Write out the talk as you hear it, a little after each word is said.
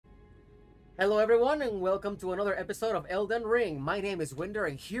Hello everyone and welcome to another episode of Elden Ring. My name is Winder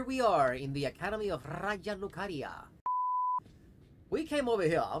and here we are in the Academy of Raya Lucaria. We came over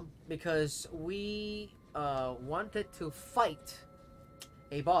here because we wanted to fight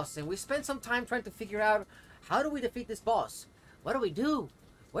a boss, and we spent some time trying to figure out how do we defeat this boss? What do we do?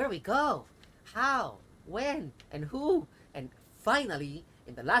 Where do we go? How? When? And who? And finally,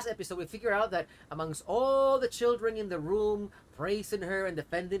 in the last episode, we figured out that amongst all the children in the room praising her and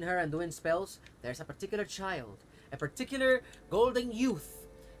defending her and doing spells, there's a particular child, a particular golden youth,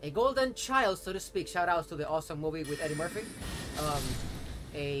 a golden child, so to speak. Shout outs to the awesome movie with Eddie Murphy.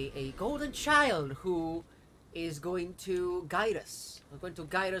 A golden child who is going to guide us. We're going to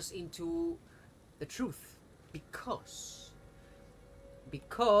guide us into the truth. Because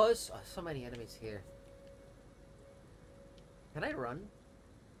so many enemies here. Can I run?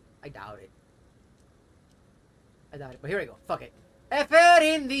 I doubt it. But here we go. Fuck it. F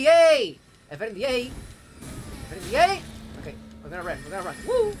in the A! F in the A! F in the A! Okay, we're gonna run.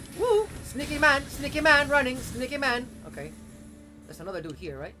 Woo! Woo! Sneaky man running, sneaky man. Okay. There's another dude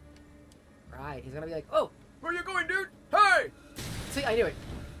here, right? Right, he's gonna be like, oh! Where you going, dude? Hey! See, I knew it.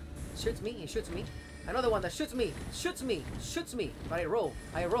 Shoots me, he shoots me. Another one that shoots me. But I roll.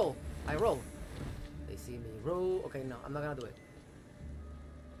 They see me roll. Okay, no, I'm not gonna do it.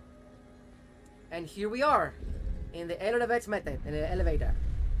 And here we are in the elevator method, in the elevator.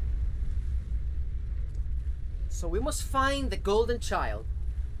 So we must find the golden child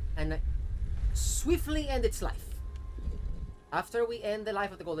and swiftly end its life. After we end the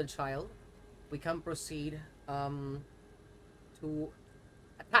life of the golden child, we can proceed to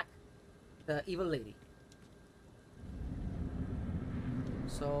attack the evil lady.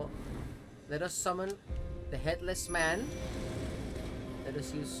 So let us summon the headless man. Let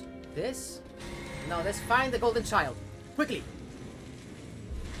us use this. Now let's find the golden child. Quickly!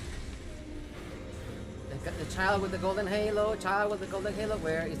 The child with the golden halo. Child with the golden halo.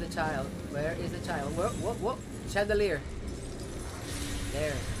 Where is the child? Where is the child? Whoa. Chandelier.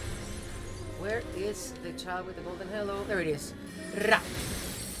 There. Where is the child with the golden halo? There it is. Ra!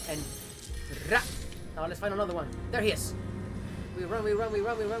 And ra! Now let's find another one. There he is. We run. Woo!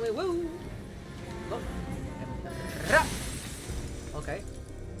 Go. And ra! Okay.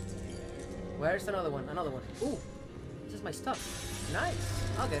 Where's another one? Ooh, this is my stuff. Nice.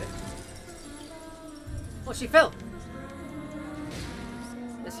 I'll get it. Oh, she fell.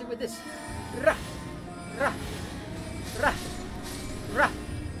 Let's see with this. Ra, ra, ra, ra.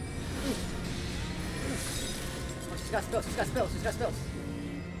 Oh, she's got spells.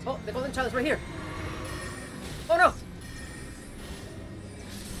 Oh, the golden child is right here. Oh no!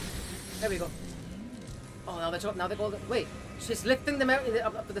 There we go. Oh, now the golden. Wait, she's lifting them out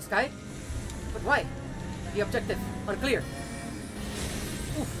up to the sky. But why? The objective. Unclear.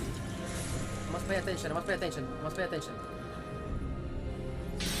 Oof. I must pay attention.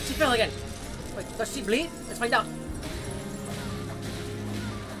 She fell again. Wait, does she bleed? Let's find out.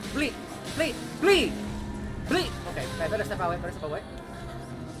 Bleed. Okay, I better step away.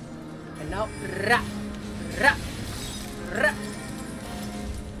 And now, ra.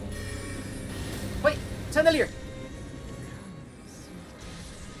 Wait, chandelier.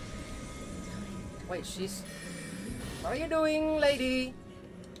 Wait, she's... What are you doing, lady?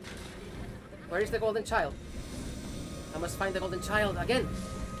 Where is the golden child? I must find the golden child again.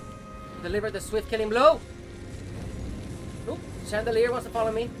 Deliver the swift killing blow. Oop, chandelier wants to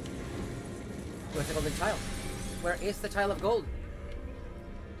follow me. Where's the golden child? Where is the child of gold?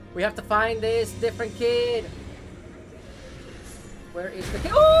 We have to find this different kid. Where is the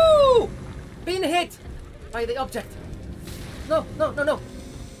kid? Ooh! Being hit by the object. No.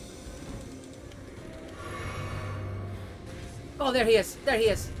 Oh, there he is.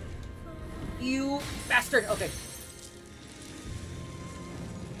 You bastard. Okay.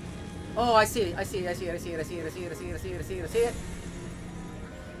 Oh, I see it. I see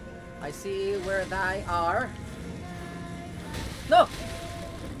where they are. No!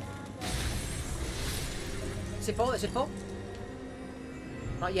 Is she fall?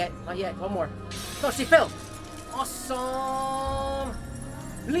 Not yet. One more. No, she fell. Awesome.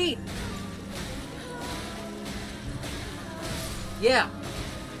 Bleed. Yeah.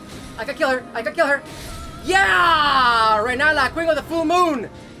 I can kill her. Yeah! Rennala, Queen of the Full Moon.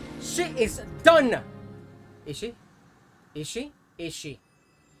 She is done. Is she?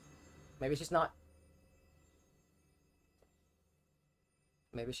 Maybe she's not.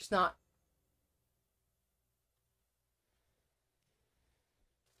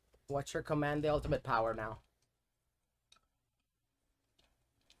 Watch her command the ultimate power now.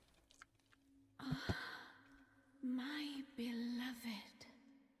 My beloved.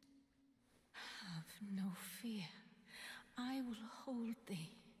 no fear. I will hold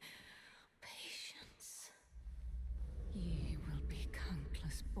thee. Patience. Ye will be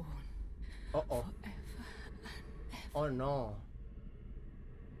countless born. Uh-oh. Forever and ever. Oh no.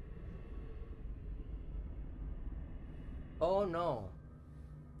 Oh no.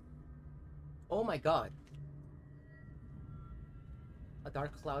 Oh my god. A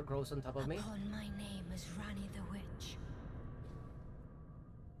dark cloud grows on top of me. Upon my name is Rani the Witch.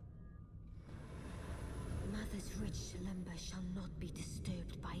 Mother's rich slumber shall not be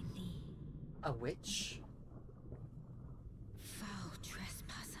disturbed by thee. A witch? Foul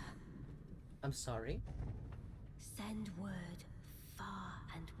trespasser. I'm sorry. Send word far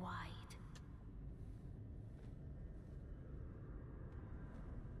and wide.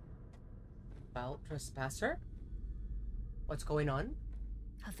 Foul trespasser? What's going on?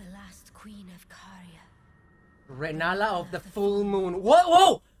 Of the last queen of Caria. Rennala of the full moon. Whoa,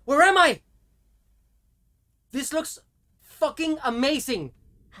 whoa! Where am I? This looks fucking amazing.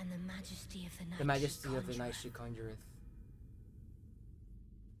 And the majesty of the night. The majesty of the night she conjureth.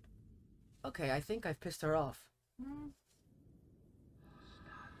 Okay, I think I've pissed her off.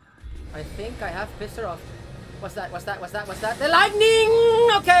 I think I have pissed her off. What's that? What's that? What's that? What's that? The lightning!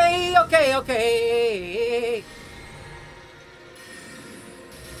 Okay, okay, okay.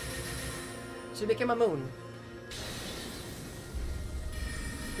 She became a moon.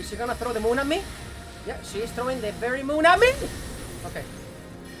 Is she gonna throw the moon at me? Yeah, she is throwing the very moon at me. Okay.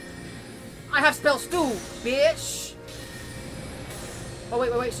 I have spells too, bitch. Oh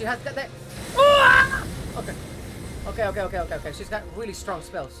wait, wait, wait. She has got that. Okay. Okay, okay, okay, okay, okay. She's got really strong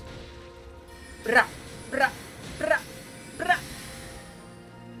spells. Bra, bra, bra, bra.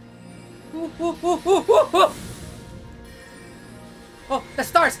 Oh, the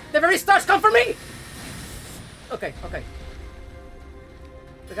stars! The very stars come for me! Okay, okay.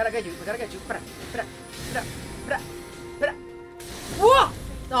 We gotta get you. We gotta get you. Bra, bra, bra, bra, bra. Whoa!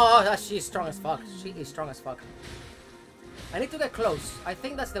 Oh, she's strong as fuck. She is strong as fuck. I need to get close. I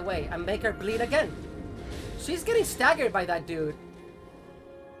think that's the way. And make her bleed again. She's getting staggered by that dude.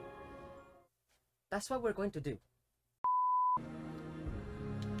 That's what we're going to do.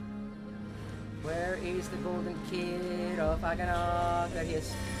 Where is the golden kid of Agana? There he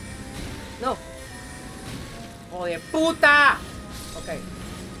is. No. Joder puta! Okay.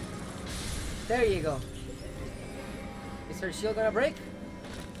 There you go. Is her shield gonna break?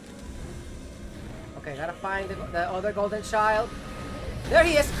 Okay, gotta find the other golden child. There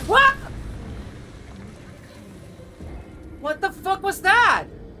he is! What? What the fuck was that?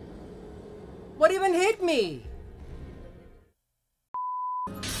 What even hit me?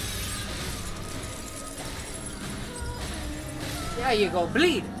 There you go,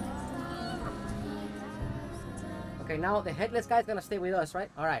 bleed! Okay, now the headless guy's gonna stay with us, right?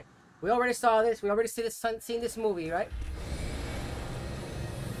 Alright. We already saw this. We already seen this movie, right?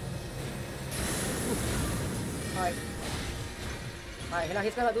 Alright. Alright, now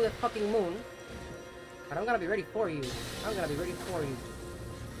he's gonna do the fucking moon. But I'm gonna be ready for you. I'm gonna be ready for you.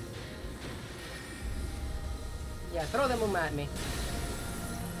 Yeah, throw the moon at me.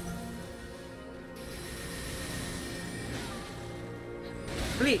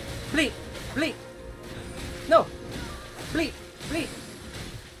 Bleed! Bleed! Bleed! No! Bleed! Bleed!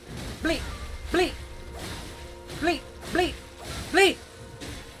 Bleed! Bleed! Bleed! Bleed! Bleed!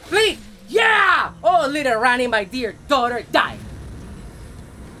 Bleed! Yeah! Oh, little Rani, my dear daughter, die!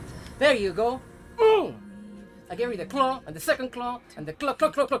 There you go. I gave you the claw, and the second claw, and the claw,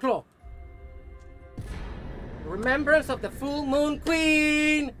 claw, claw, claw, claw. Remembrance of the full moon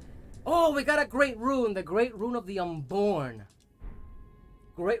queen! Oh, we got a great rune, the great rune of the unborn.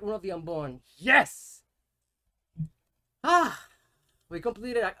 Great rune of the unborn. Yes! Ah! We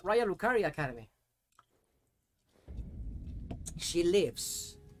completed Raya Lucaria Academy. She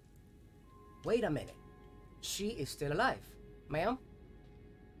lives. Wait a minute. She is still alive. Ma'am?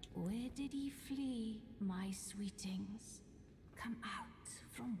 Where did ye flee, my sweetings? Come out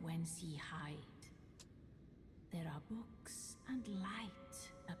from whence ye hide. There are books and light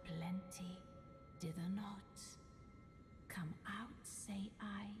aplenty, dither not. Come out, say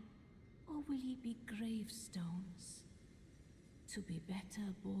I, or will ye be gravestones, to be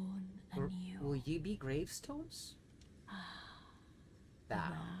better born anew? Will ye be gravestones?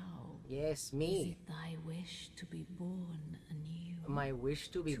 Thou. Yes, Is me. it thy wish to be born anew? My wish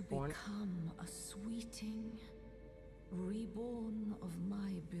to be born. Become a sweeting, reborn of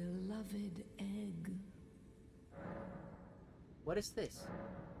my beloved egg. What is this?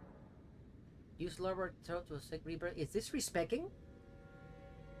 Use lower throat to seek rebirth. Is this respecking?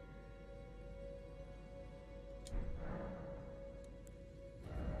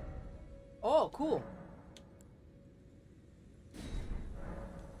 Oh, cool.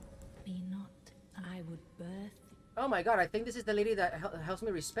 Be not, I would birth. Oh my god, I think this is the lady that helps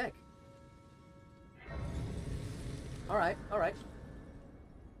me respec. Alright, alright.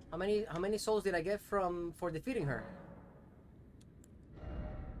 How many souls did I get for defeating her?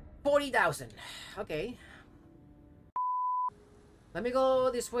 40,000. Okay. Let me go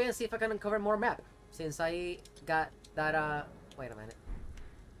this way and see if I can uncover more map. Since I got that, wait a minute.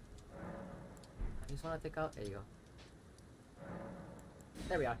 I just want to take out... There you go.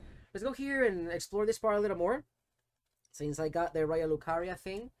 There we are. Let's go here and explore this part a little more. Since I got the Raya Lucaria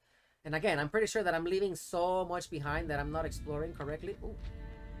thing. And again, I'm pretty sure that I'm leaving so much behind that I'm not exploring correctly. Ooh.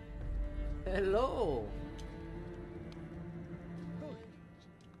 Hello!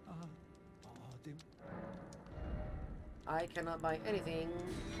 I cannot buy anything.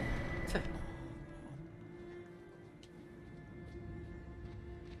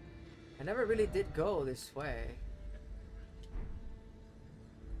 I never really did go this way.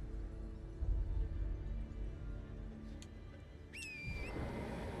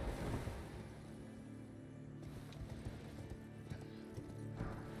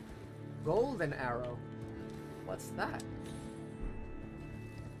 Golden arrow. What's that?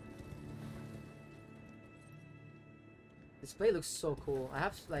 This play looks so cool. I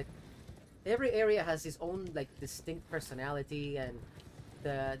have like every area has its own like distinct personality, and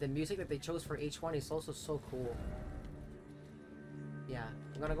the music that they chose for each one is also so cool. Yeah,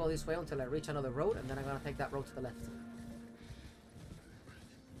 I'm gonna go this way until I reach another road, and then I'm gonna take that road to the left.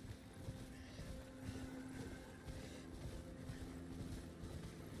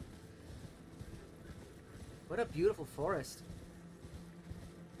 What a beautiful forest.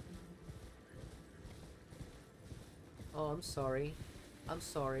 Oh, I'm sorry. I'm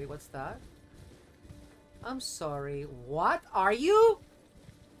sorry. What's that? I'm sorry. What are you?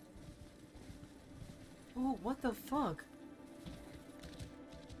 Oh, what the fuck?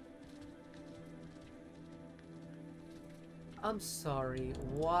 I'm sorry.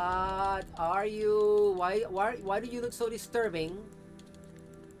 What are you? Why do you look so disturbing?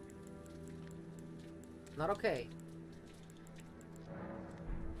 Not okay.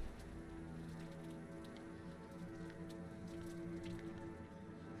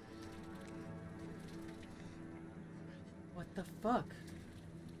 What the fuck?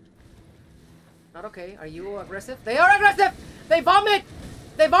 Not okay. Are you aggressive? They are aggressive! They vomit!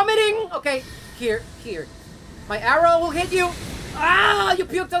 They vomiting! Okay, here. My arrow will hit you! Ah! You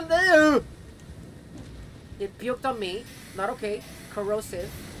puked on the... It puked on me. Not okay. Corrosive.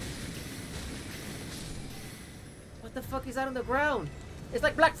 What the fuck is that on the ground? It's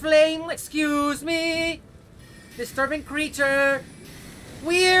like black flame. Excuse me. Disturbing creature.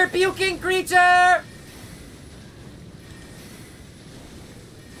 Weird puking creature.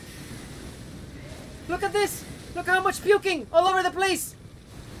 Look at this. Look how much puking all over the place.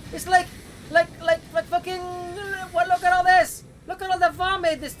 It's like fucking. What? Look at all this. Look at all the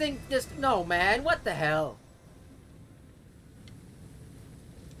vomit. This thing just. No, man. What the hell?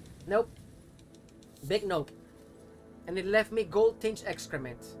 Nope. Big nope. And it left me gold-tinged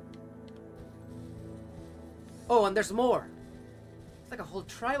excrement. Oh, and there's more. It's like a whole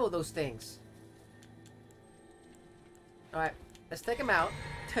tribe of those things. Alright, let's take them out.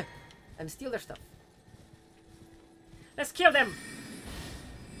 And steal their stuff. Let's kill them!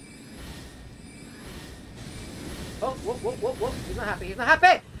 Oh, whoa. He's not happy. He's not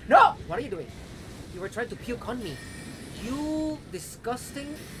happy! No! What are you doing? You were trying to puke on me. You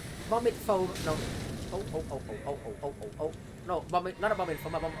disgusting vomit foe. No. Oh. No, vomit, not a vomit,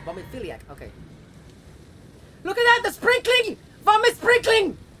 vomit philiac. Okay. Look at that, the sprinkling! Vomit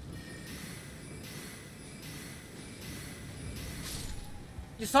sprinkling!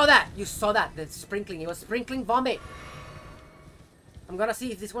 You saw that, the sprinkling. It was sprinkling vomit. I'm gonna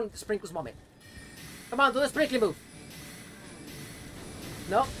see if this one sprinkles vomit. Come on, do the sprinkling move.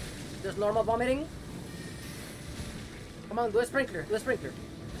 No, just normal vomiting. Come on, do a sprinkler,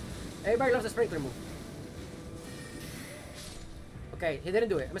 Everybody loves the sprinkler move. Okay, he didn't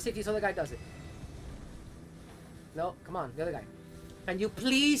do it. Let me see if this other guy does it. No, come on, the other guy. Can you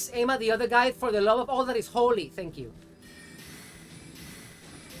please aim at the other guy for the love of all that is holy? Thank you.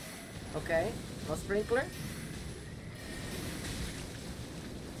 Okay, no sprinkler.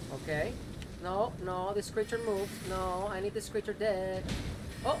 Okay. No, this creature moves. No, I need this creature dead.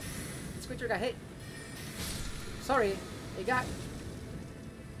 Oh, this creature got hit. Sorry, it got...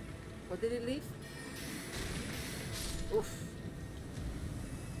 What did it leave? Oof.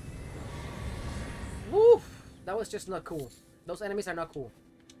 Woof! That was just not cool. Those enemies are not cool.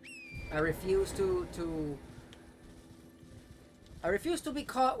 I refuse to I refuse to be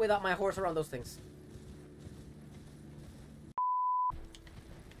caught without my horse around those things.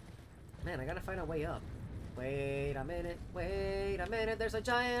 Man, I gotta find a way up. Wait a minute, there's a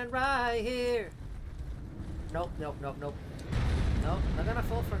giant right here. Nope, nope, nope, nope. Nope, not gonna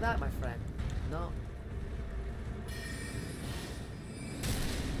fall for that, my friend. No.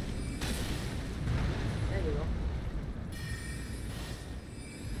 There you go.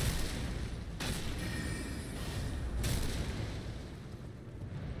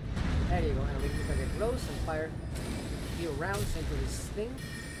 There you go, and we can get close and fire a few rounds into this thing.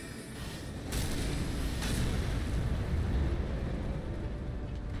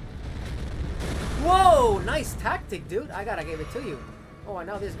 Whoa! Nice tactic, dude. I gotta give it to you. Oh, and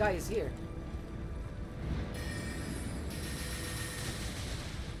now this guy is here.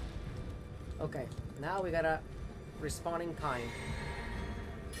 Okay, now we gotta respawn in kind.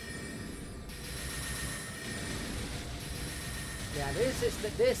 Yeah,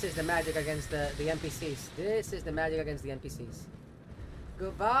 this is the magic against the NPCs. This is the magic against the NPCs.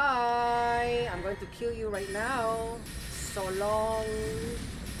 Goodbye! I'm going to kill you right now. So long.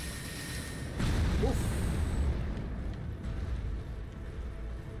 Oof.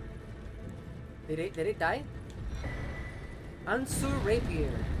 Did it die? Ansu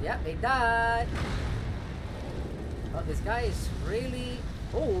Rapier. Yeah, they died. Oh, this guy is really...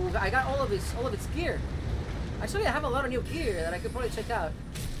 Oh, I got all of its gear. Actually, I have a lot of new gear that I could probably check out.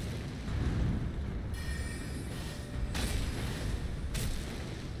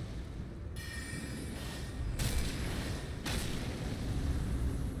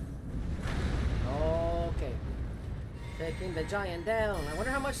 Okay. Taking the giant down. I wonder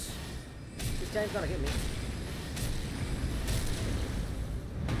how much this giant's gonna hit me.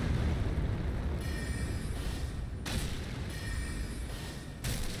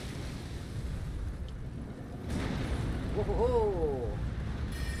 Whoa!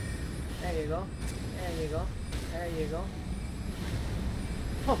 There you go. There you go. There you go.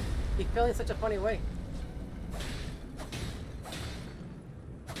 Oh, he fell in such a funny way.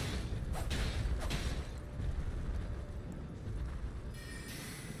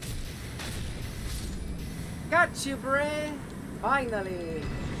 Got you, Bray! Finally!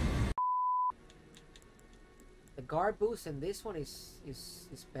 The guard boost in this one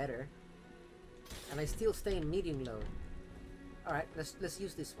is better. And I still stay in medium low. Alright, let's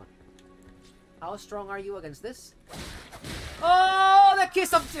use this one. How strong are you against this? Oh, the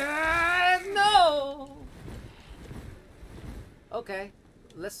kiss of death! No! Okay.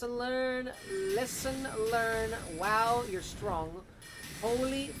 Lesson learned. Lesson learned. Wow, you're strong.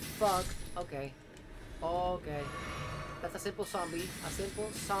 Holy fuck. Okay. Okay. That's a simple zombie. A simple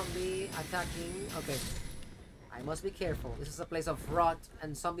zombie attacking. Okay. I must be careful. This is a place of rot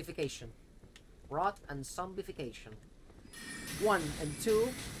and zombification. Rot and zombification. 1 and 2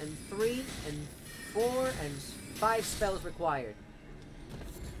 and 3 and 4 and 5 spells required.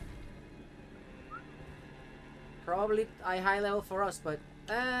 Probably a high level for us, but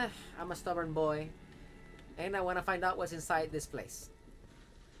I'm a stubborn boy. And I want to find out what's inside this place.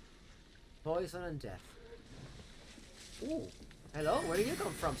 Poison and death. Ooh. Hello, where do you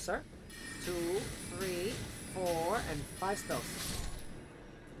come from, sir? 2, 3, 4, and 5 spells.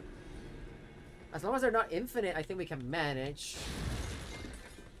 As long as they're not infinite, I think we can manage.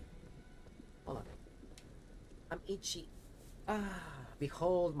 Hold on. I'm itchy. Ah,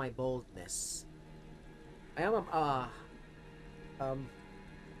 behold my boldness. I am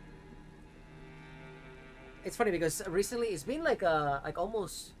it's funny because recently it's been like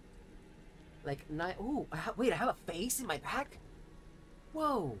almost like 9. Ooh, wait, I have a face in my back?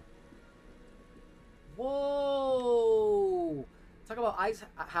 Whoa. Whoa. Talk about eyes,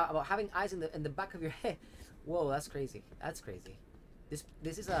 about having eyes in the back of your head. Whoa, that's crazy. That's crazy. This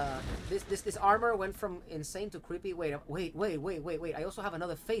armor went from insane to creepy. Wait. I also have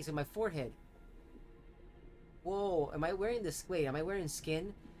another face in my forehead. Whoa, am I wearing this? Wait, am I wearing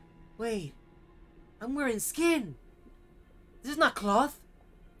skin? Wait, I'm wearing skin. This is not cloth.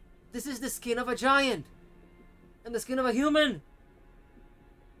 This is the skin of a giant and the skin of a human.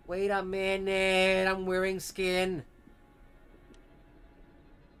 Wait a minute, I'm wearing skin.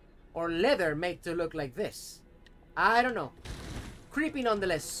 Or leather made to look like this. I don't know. Creepy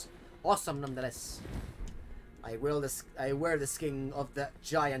nonetheless. Awesome nonetheless. I wear the skin of the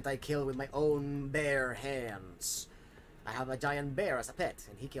giant I killed with my own bare hands. I have a giant bear as a pet,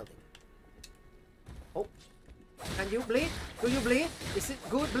 and he killed him. Oh. Can you bleed? Do you bleed? Is it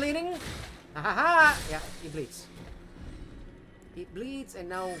good bleeding? Ha ha ha! Yeah, he bleeds. He bleeds, and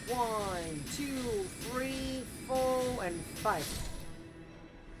now 1, 2, 3, 4, and 5.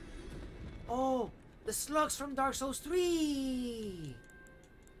 Oh, The slugs from Dark Souls 3!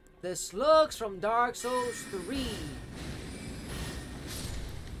 The slugs from Dark Souls 3!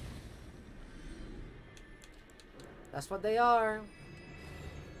 That's what they are.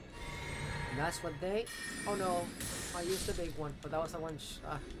 And that's what they... Oh no, I used the big one, but that was the one...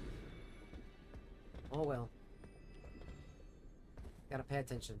 Oh well. Gotta pay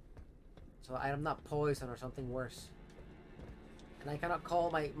attention. So I am not poison or something worse. And I cannot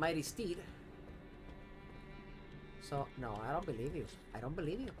call my mighty steed. So, no, I don't believe you. I don't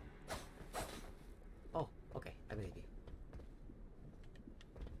believe you. Oh, okay, I believe you.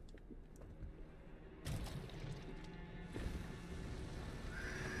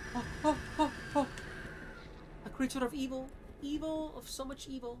 Oh, oh, oh, oh. A creature of evil. Evil, of so much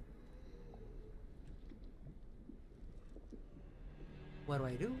evil. What do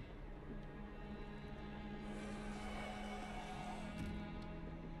I do?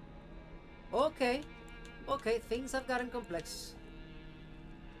 Okay. Okay, things have gotten complex.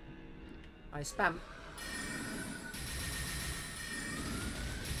 I spam.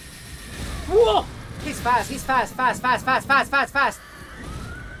 Whoa! He's fast, he's fast, fast.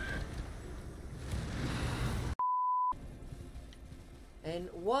 And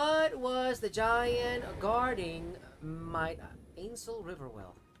what was the giant guarding my Ainsel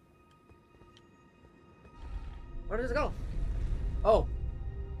Riverwell? Where does it go? Oh.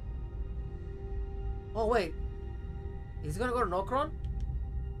 Oh, wait. Is he gonna go to Nokron?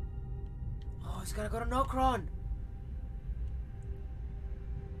 Oh, he's gonna go to Nokron.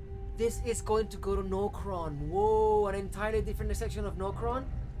 This is going to go to Nokron. Whoa, an entirely different section of Nokron?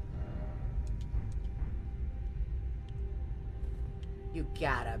 You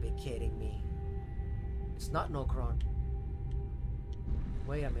gotta be kidding me. It's not Nokron.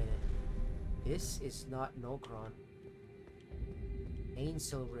 Wait a minute. This is not Nokron.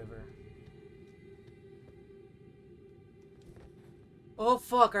 Ainsel River. Oh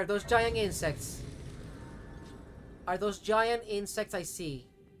fuck, are those giant insects? Are those giant insects I see?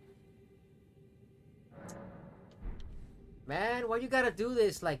 Man, why you gotta do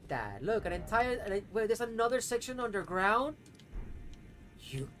this like that? Look, an entire... Wait, there's another section underground?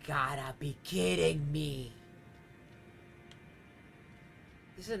 You gotta be kidding me.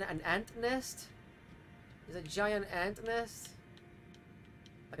 This is an ant nest? Is a giant ant nest?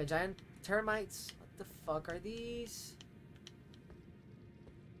 Like a giant termites? What the fuck are these?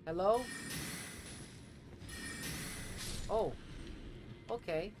 Hello? Oh.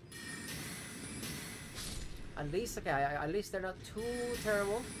 Okay. At least, okay, at least they're not too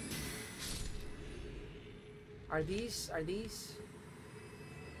terrible. Are these...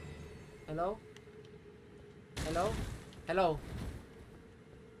 Hello? Hello? Hello?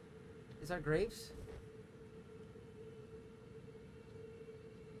 These are graves?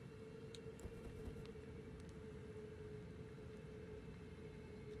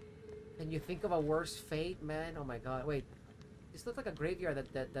 Can you think of a worse fate, man? Oh my god. Wait. This looks like a graveyard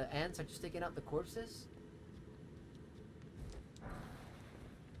that the ants are just taking out the corpses?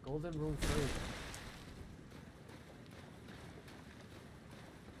 Golden Room 3.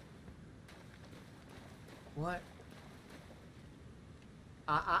 What?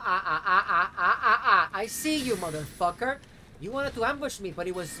 I see you, motherfucker. You wanted to ambush me, but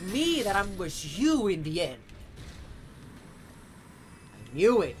it was me that ambushed you in the end. I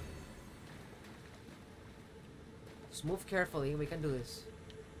knew it. Just move carefully, we can do this.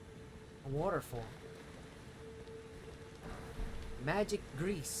 A waterfall. Magic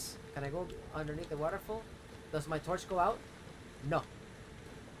grease. Can I go underneath the waterfall? Does my torch go out? No.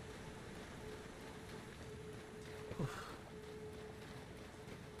 Oof.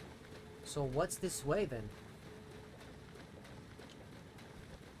 So what's this way then?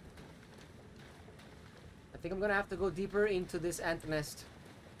 I think I'm gonna have to go deeper into this ant nest.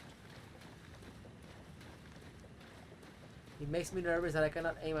 It makes me nervous that I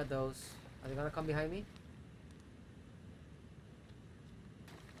cannot aim at those. Are they gonna come behind me?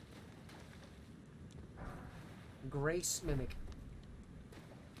 Grace Mimic.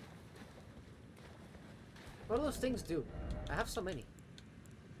 What do those things do? I have so many.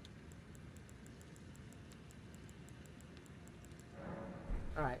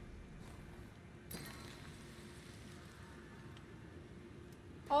 Alright.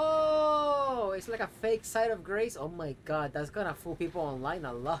 Oh, it's like a fake site of grace. Oh my god, that's gonna fool people online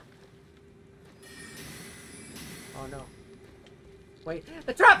a lot. Oh no. Wait,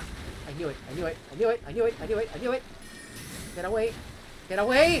 the trap! I knew it, I knew it, I knew it, I knew it, I knew it, I knew it. Get away. Get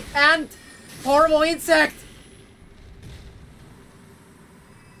away, ant! Horrible insect!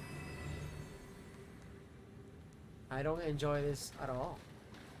 I don't enjoy this at all.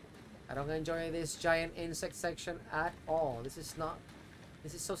 I don't enjoy this giant insect section at all. This is not...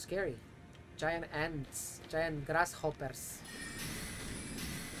 This is so scary. Giant ants. Giant grasshoppers.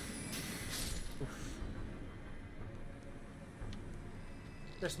 Oof.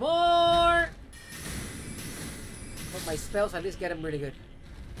 There's more! But my spells at least get them really good.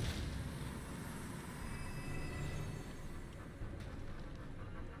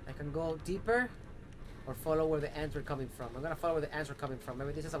 I can go deeper or follow where the ants are coming from. I'm gonna follow where the ants are coming from.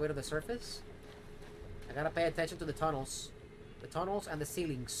 Maybe this is a way to the surface. I gotta pay attention to the tunnels. The tunnels and the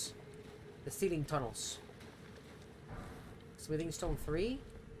ceilings. The ceiling tunnels. Smithing stone 3.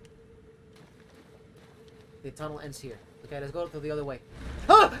 The tunnel ends here. Okay, let's go to the other way.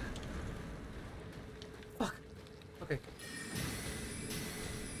 Ah! Fuck. Okay.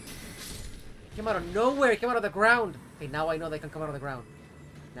 It came out of nowhere. It came out of the ground. Okay, now I know they can come out of the ground.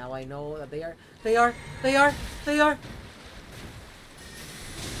 Now I know that they are.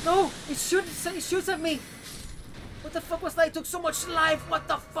 No! It shoots at me! What the fuck was that? It took so much life! What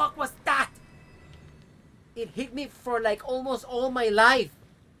the fuck was that? It hit me for like almost all my life.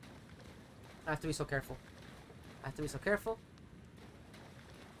 I have to be so careful. I have to be so careful.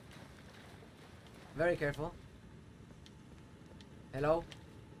 Very careful. Hello?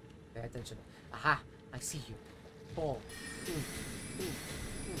 Pay attention. Aha! I see you. Ball.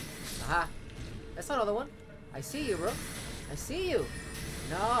 Aha! That's another one. I see you, bro. I see you.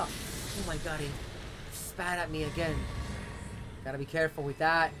 No. Oh my god, he spat at me again. Gotta be careful with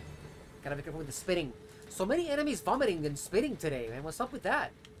that. Gotta be careful with the spitting. So many enemies vomiting and spitting today, man. What's up with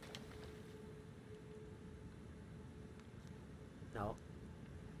that? No.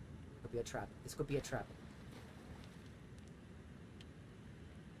 Could be a trap. This could be a trap.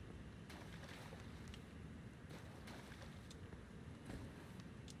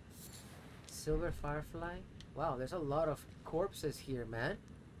 Silver firefly? Wow, there's a lot of corpses here, man.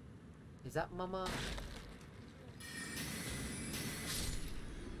 Is that Mama?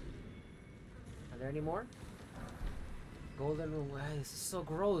 Are there any more? Golden room. Wow, this is so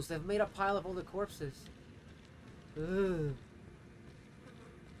gross. They've made a pile of all the corpses. Ugh.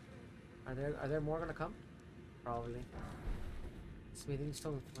 Are there more gonna come? Probably. Smithing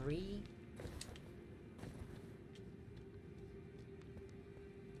stone 3.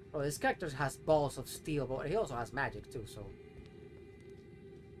 Oh, this character has balls of steel, but he also has magic too, so...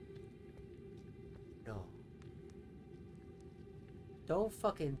 No. Don't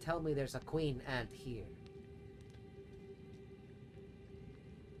fucking tell me there's a queen ant here.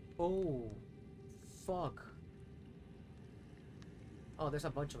 Oh. Fuck. Oh, there's a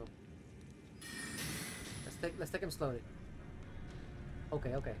bunch of them. Let's take them slowly.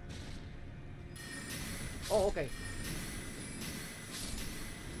 Okay, okay. Oh, okay.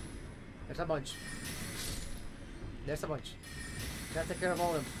 There's a bunch. There's a bunch. Gotta take care of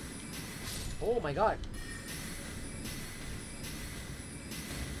all of them. Oh my god.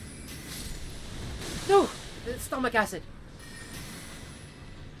 No! It's stomach acid.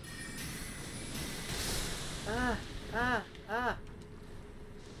 Ah.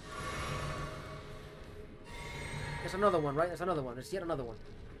 There's another one, right? There's another one. There's yet another one.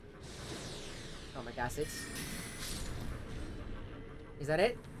 Stomach acids. Is that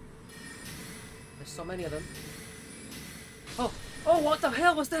it? There's so many of them. Oh! Oh, what the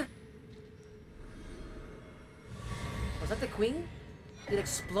hell was that? Was that the queen? It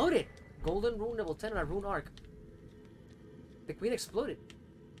exploded! Golden rune level 10 and a rune arc. The queen exploded.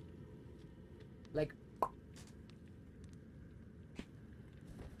 Like...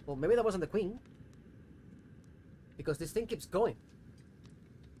 Well, maybe that wasn't the queen. Because this thing keeps going.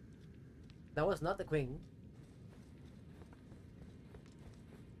 That was not the queen.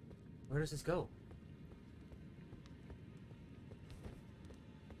 Where does this go?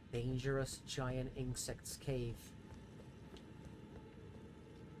 Dangerous giant insects cave.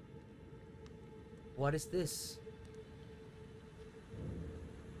 What is this?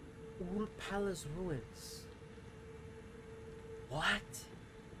 Ul Palace ruins. What?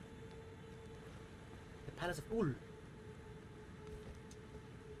 The Palace of Ul.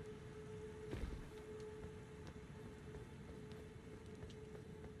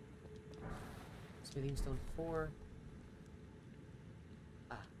 Smithing stone 4.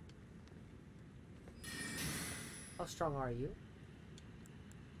 Ah. How strong are you?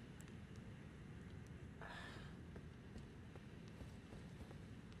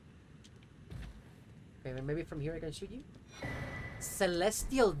 Okay, then maybe from here I can shoot you?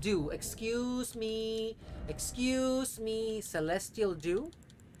 Celestial Dew. Excuse me. Excuse me. Celestial Dew.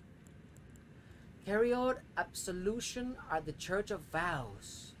 Carry out absolution at the Church of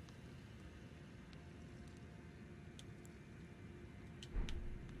Vows.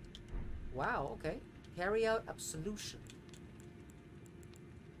 Wow, okay. Carry out absolution.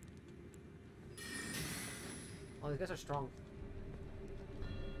 Oh, these guys are strong.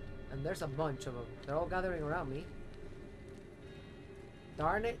 And there's a bunch of them. They're all gathering around me.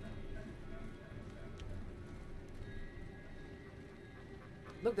 Darn it.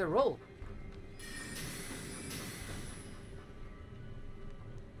 Look, they roll.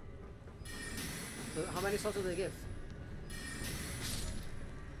 So how many souls do they give?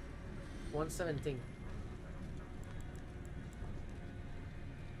 117.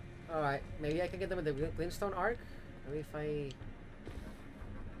 Alright, maybe I can get them with the glintstone arc. Maybe if I...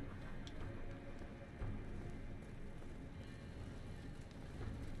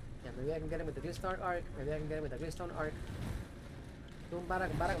 Yeah, maybe I can get him with the glintstone arc. Maybe I can get him with the glintstone arc. Kumbara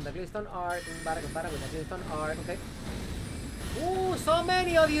with the glintstone arc. Kumbara with the glintstone arc. Okay. Ooh, so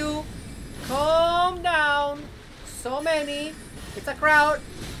many of you! Calm down! So many! It's a crowd!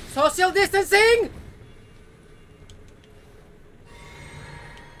 Social distancing!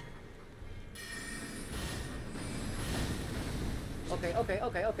 Okay.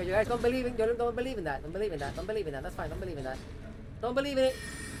 You guys don't believe in that. Don't believe in that. That's fine. Don't believe in that. Don't believe in it.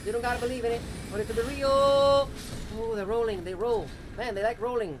 You don't gotta believe in it. Want it to be real. Oh, they're rolling. They roll. Man, they like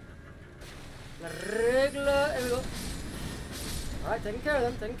rolling. La regla. There we go. Alright, taking care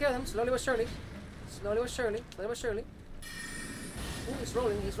of them. Slowly but surely. Ooh, he's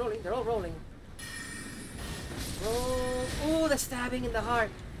rolling. They're all rolling. Roll. Ooh, the stabbing in the heart.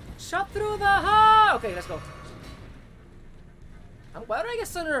 Shot through the heart. Okay, let's go. Why do I get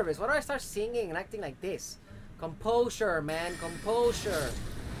so nervous? Why do I start singing and acting like this? Composure, man. Composure.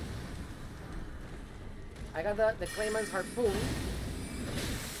 I got the Clayman's harpoon.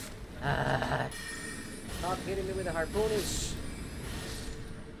 Stop hitting me with the harpoonish.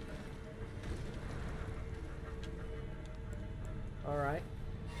 Alright.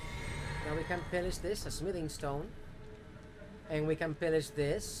 Now we can pillage this, a smithing stone. And we can pillage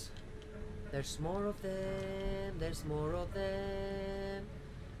this. There's more of them.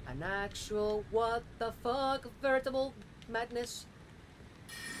 An actual what the fuck veritable madness.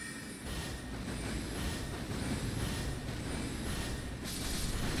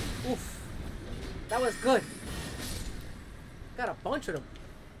 Oof. That was good. Got a bunch of them.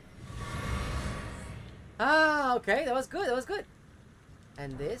 Ah, okay. That was good.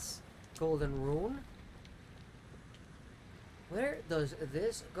 And this golden rune. Where does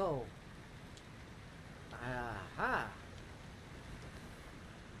this go? Aha.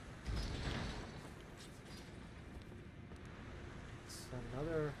 It's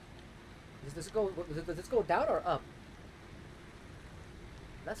another. Does this go down or up?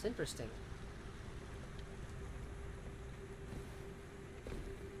 That's interesting.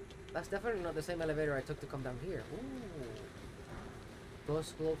 That's definitely not the same elevator I took to come down here. Ooh.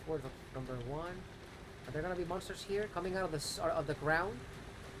 Ghost glow forge number 1. Are there gonna be monsters here coming out of the ground?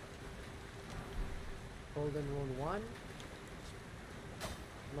 Golden rune 1.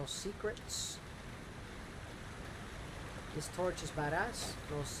 No secrets. This torch is badass.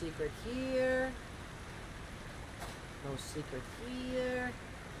 No secret here. No secret here.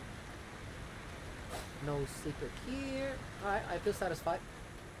 No secret here. Alright, I feel satisfied.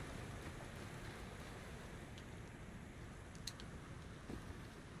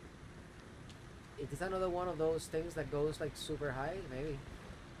 Is this another one of those things that goes like super high? Maybe.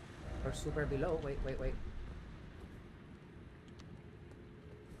 Or super below. Wait.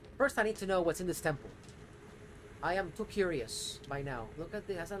 First I need to know what's in this temple. I am too curious by now. Look at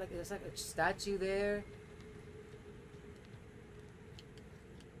this. There's like a statue there.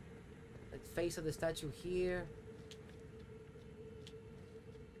 The face of the statue here.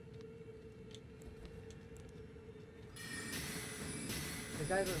 The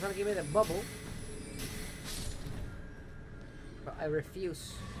guy was trying to give me the bubble. But I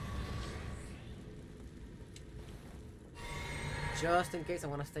refuse. Just in case I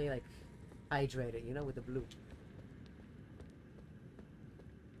want to stay like hydrated, you know, with the blue.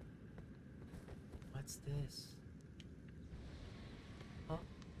 What's this? Huh?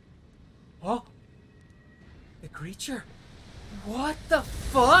 Oh! The creature! What the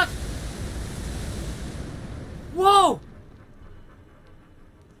fuck? Whoa!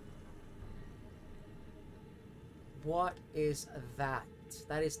 What is that?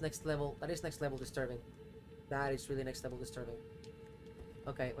 That is next level. That is next level disturbing. That is really next level disturbing.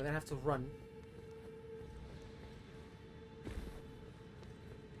 Okay, we're gonna have to run.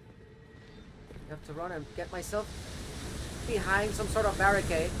 I have to run and get myself behind some sort of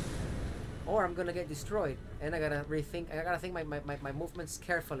barricade, or I'm gonna get destroyed. And I gotta rethink. I gotta think my movements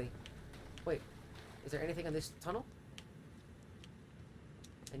carefully. Wait, is there anything in this tunnel?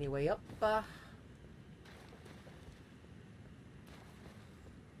 Any way up?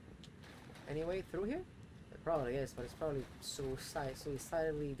 Any way through here? It probably is, but it's probably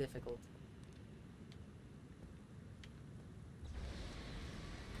suicidally difficult.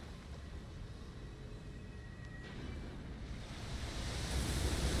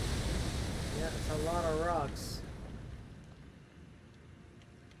 Yeah, it's a lot of rocks.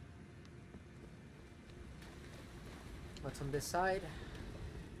 What's on this side?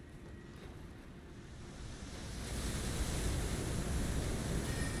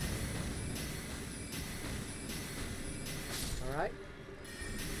 Alright.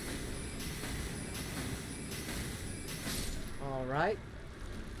 Alright.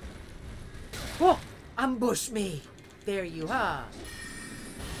 Whoa! Ambush me! There you are!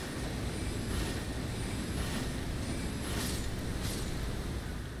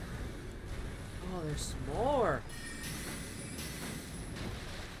 Oh, there's more!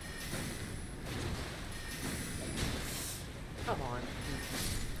 Come on, you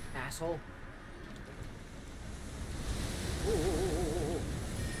asshole. Ooh.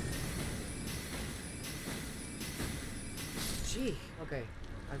 Gee, okay.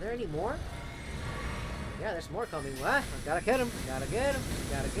 Are there any more? Yeah, there's more coming. What? Gotta get him. Gotta get him.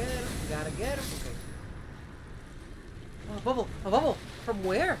 Gotta get him. Gotta get him. Okay. Oh, a bubble. A bubble. From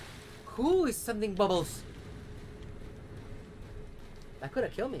where? Who is sending bubbles? That could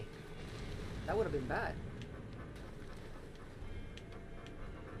have killed me. That would have been bad.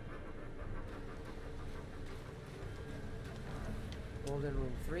 Golden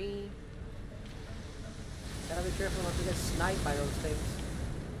room 3. Gotta be careful not to get sniped by those things.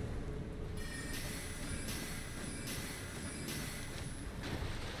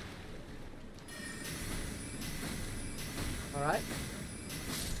 Alright.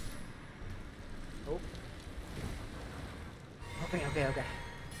 Oh. Okay.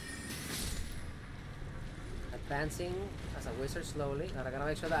 Advancing as a wizard slowly. Now I gotta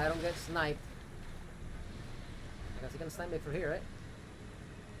make sure that I don't get sniped. I guess you can snipe me through here, right?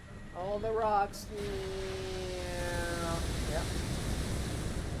 All the rocks. Yeah.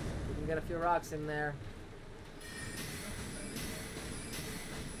 We can get a few rocks in there.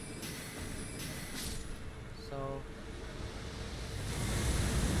 So.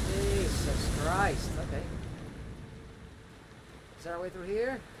 Jesus Christ. Okay. Is there a way through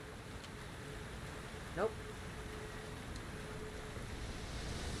here? Nope.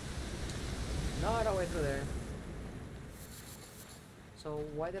 Not a way through there. So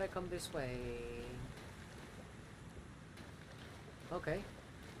why did I come this way? Okay.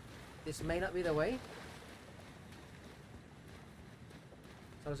 This may not be the way.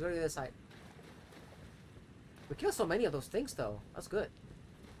 So let's go to the other side. We killed so many of those things though. That's good.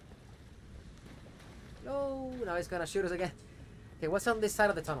 No, now he's gonna shoot us again. Okay, what's on this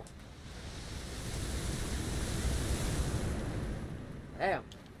side of the tunnel? Damn.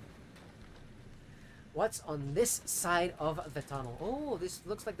 What's on this side of the tunnel? Oh, this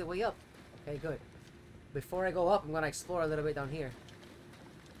looks like the way up. Okay, good. Before I go up, I'm gonna explore a little bit down here.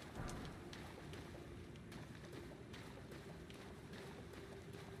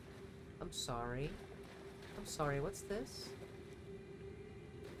 I'm sorry. I'm sorry, what's this?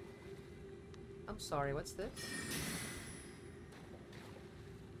 I'm sorry, what's this?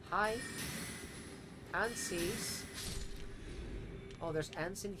 Hi. Antsies. Oh, there's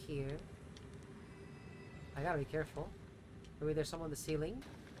ants in here. I gotta be careful. Maybe there's some on the ceiling.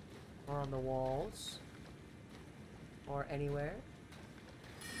 Or on the walls. Or anywhere.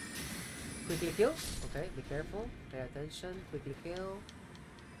 Quickly kill. Okay, be careful. Pay attention. Quickly kill.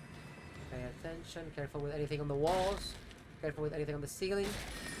 Pay attention. Careful with anything on the walls. Careful with anything on the ceiling.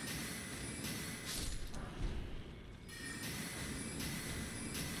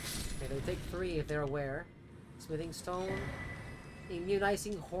 Okay, they take 3 if they're aware. Smithing stone.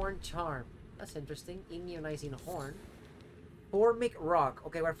 Immunizing horn charm. That's interesting. Immunizing horn. Formic rock.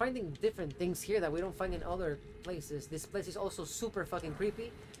 Okay, we're finding different things here that we don't find in other places. This place is also super fucking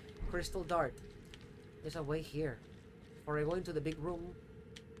creepy. Crystal dart. There's a way here. Before I go into the big room.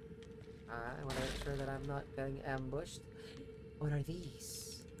 I want to make sure that I'm not getting ambushed. What are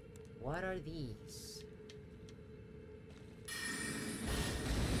these? What are these?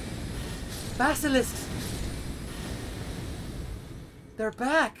 Basilisks! They're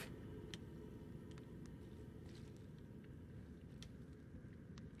back!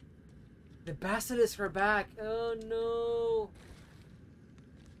 The basilisks are back! Oh no!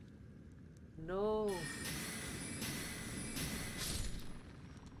 No!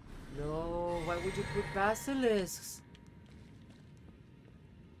 No, why would you put basilisks?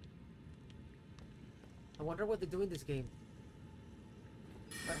 I wonder what they do in this game.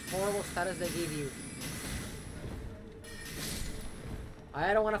 What horrible status they give you.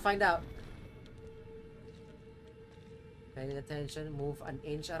 I don't want to find out. Paying attention. Move an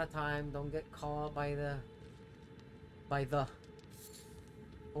inch at a time. Don't get caught by the...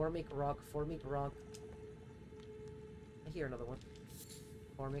 Formic rock. Formic rock. I hear another one.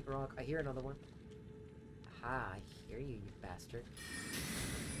 Formic rock. I hear another one. Aha, I hear you, you bastard.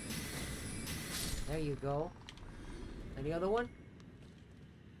 There you go. Any other one?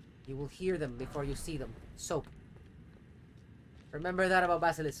 You will hear them before you see them. Soap. Remember that about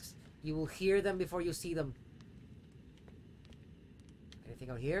basilisks. You will hear them before you see them. Anything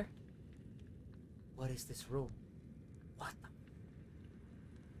out here? What is this room? What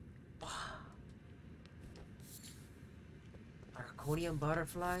the... Arconian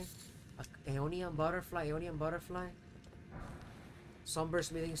butterfly? Aeonian butterfly? Aeonian butterfly? Somber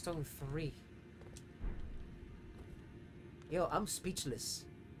smithing stone 3. Yo, I'm speechless.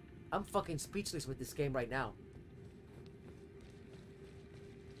 I'm fucking speechless with this game right now.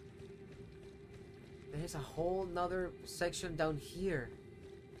 There's a whole nother section down here.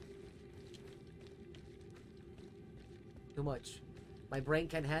 Too much. My brain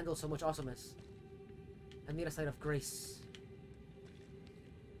can't handle so much awesomeness. I need a side of grace.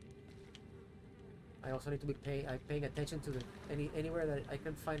 I also need to be paying attention to the anywhere that I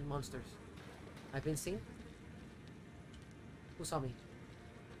can find monsters. I've been seen. Who saw me?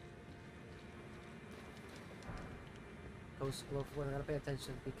 Ghost glove. I gotta pay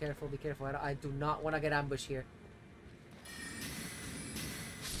attention. Be careful. Be careful. I do not want to get ambushed here.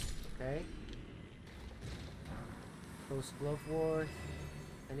 Okay. Ghost glove war.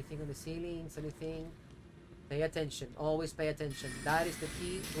 Anything on the ceilings? Anything? Pay attention. Always pay attention. That is the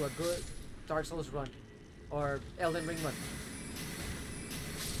key to a good Dark Souls run. Or Elden Ring run.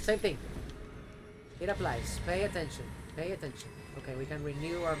 Same thing. It applies. Pay attention. Pay attention. Okay, we can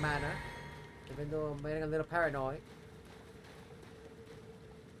renew our mana. Even though I'm getting a little paranoid.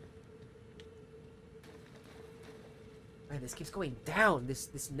 Man, this keeps going down.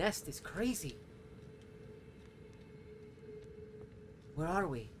 This nest is crazy. Where are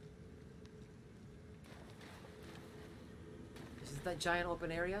we? Is this that giant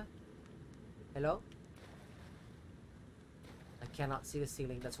open area? Hello? I cannot see the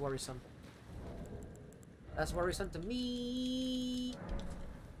ceiling. That's worrisome. That's worrisome to me.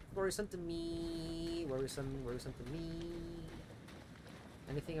 Worrisome to me. Worrisome to me.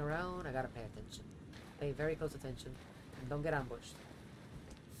 Anything around? I gotta pay attention. Pay very close attention. And don't get ambushed.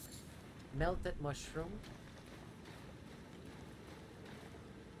 Melted mushroom.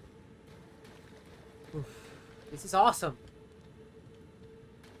 Oof. This is awesome.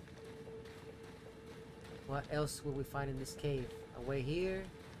 What else will we find in this cave? Away here?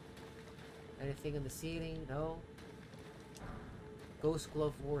 Anything in the ceiling? No. Ghost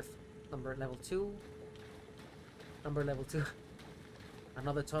glove worth number level 2. Number level 2.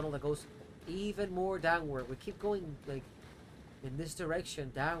 Another tunnel that goes even more downward. We keep going like in this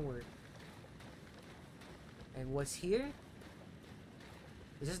direction downward. And what's here?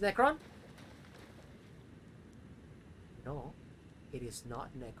 Is this Necron? No, it is not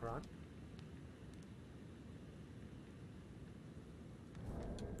Necron.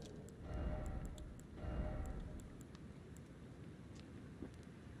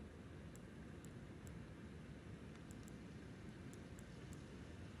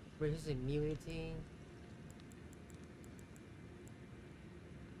 Where's immunity?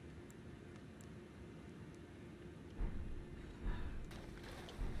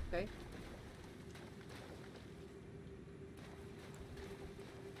 Okay.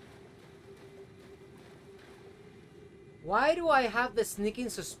 Why do I have the sneaking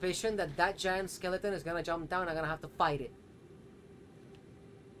suspicion that that giant skeleton is gonna jump down and I'm gonna have to fight it?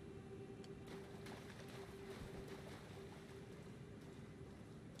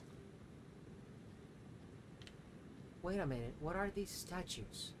 Wait a minute, what are these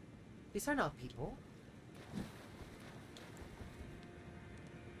statues? These are not people.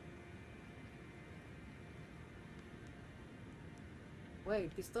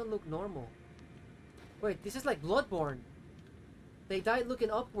 Wait, these don't look normal. Wait, this is like Bloodborne. They died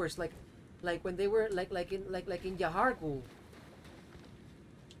looking upwards, like when they were like in Yahar'gul.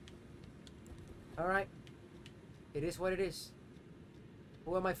 All right, it is what it is.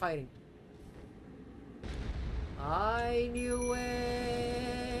 Who am I fighting? I knew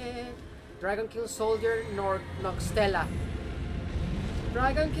it. Dragon Kill Soldier Noxtella.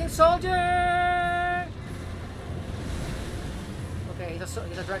 Dragon Kill Soldier. Okay, he's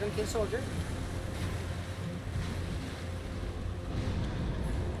a Dragon Kill Soldier.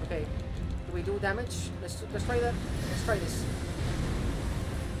 Okay, do we do damage? Let's try that. Let's try this.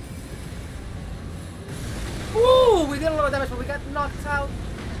 we did a lot of damage, but we got knocked out.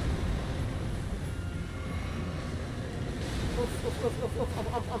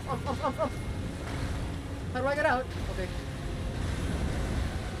 How do I get out? Okay.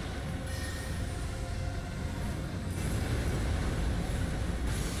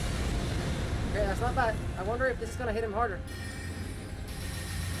 Okay, that's not bad. I wonder if this is gonna hit him harder.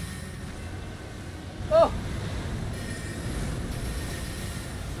 Oh!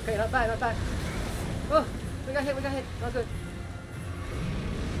 Okay, not bad, not bad. Oh, we got hit, Not good.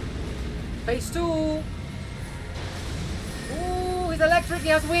 Phase 2! Ooh, he's electric, he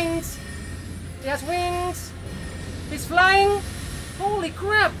has wings! He has wings! He's flying! Holy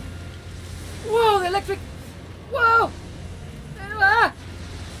crap! Whoa, the electric! Whoa! Ah!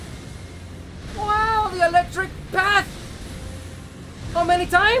 Wow, the electric path! How many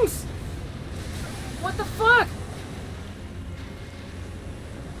times? What the fuck?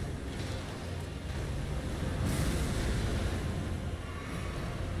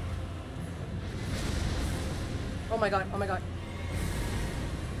 Oh my god, oh my god.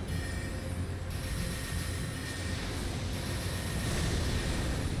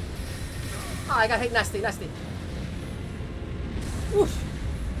 Ah, I got hit nasty. Whoosh!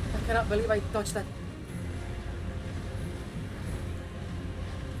 I cannot believe I dodged that.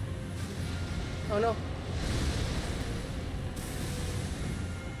 Oh no.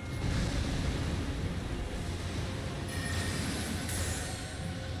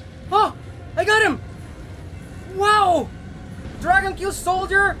 Oh! I got him! Wow! Dragon Kill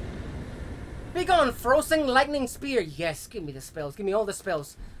Soldier! Big on Frozen Lightning Spear. Yes, give me the spells. Give me all the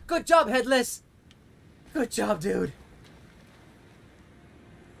spells. Good job, Headless! Good job, dude.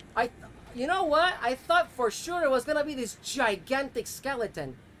 You know what? I thought for sure it was gonna be this gigantic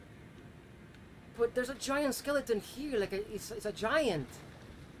skeleton. But there's a giant skeleton here, like it's a giant.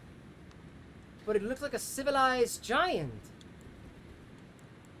 But it looks like a civilized giant.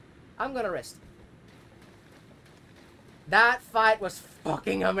 I'm gonna rest. That fight was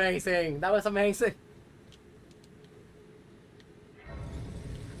fucking amazing. That was amazing.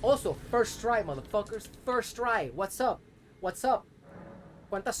 Also, first try, motherfuckers. First try. What's up? What's up?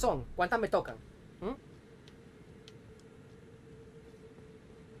 ¿Cuántas son? ¿Cuántas me tocan? ¿Mm?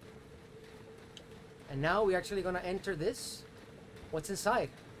 And now we're actually gonna enter this. What's inside?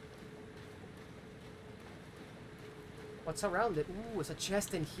 What's around it? Ooh, it's a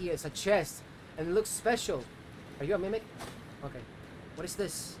chest in here. It's a chest. And it looks special. Are you a mimic? Okay. What is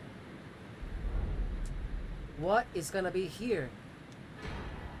this? What is gonna be here?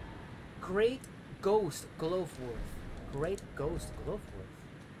 Great Ghost Glowforth. Great Ghost Glowforth.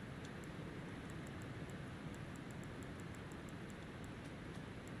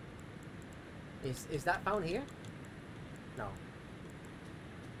 Is that found here? No.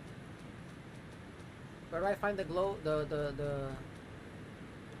 Where do I find the glow? The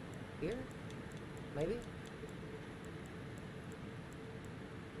here? Maybe?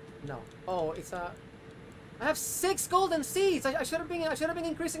 No. Oh, it's a. I have 6 golden seeds. I should have been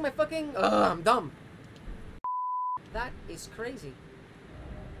increasing my fucking. I'm dumb. That is crazy.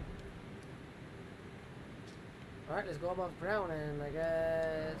 All right, let's go above ground and I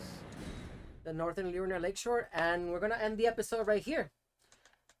guess the northern lunar lakeshore, and we're gonna end the episode right here.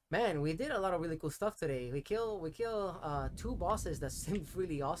 Man, we did a lot of really cool stuff today. We kill 2 bosses that seemed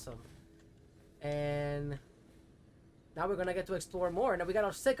really awesome, and now we're gonna get to explore more. And we got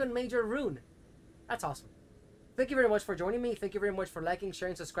our second major rune. That's awesome. Thank you very much for joining me. Thank you very much for liking,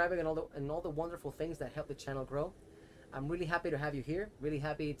 sharing, subscribing, and all the wonderful things that help the channel grow. I'm really happy to have you here. Really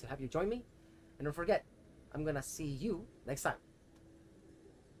happy to have you join me. And don't forget, I'm gonna see you next time.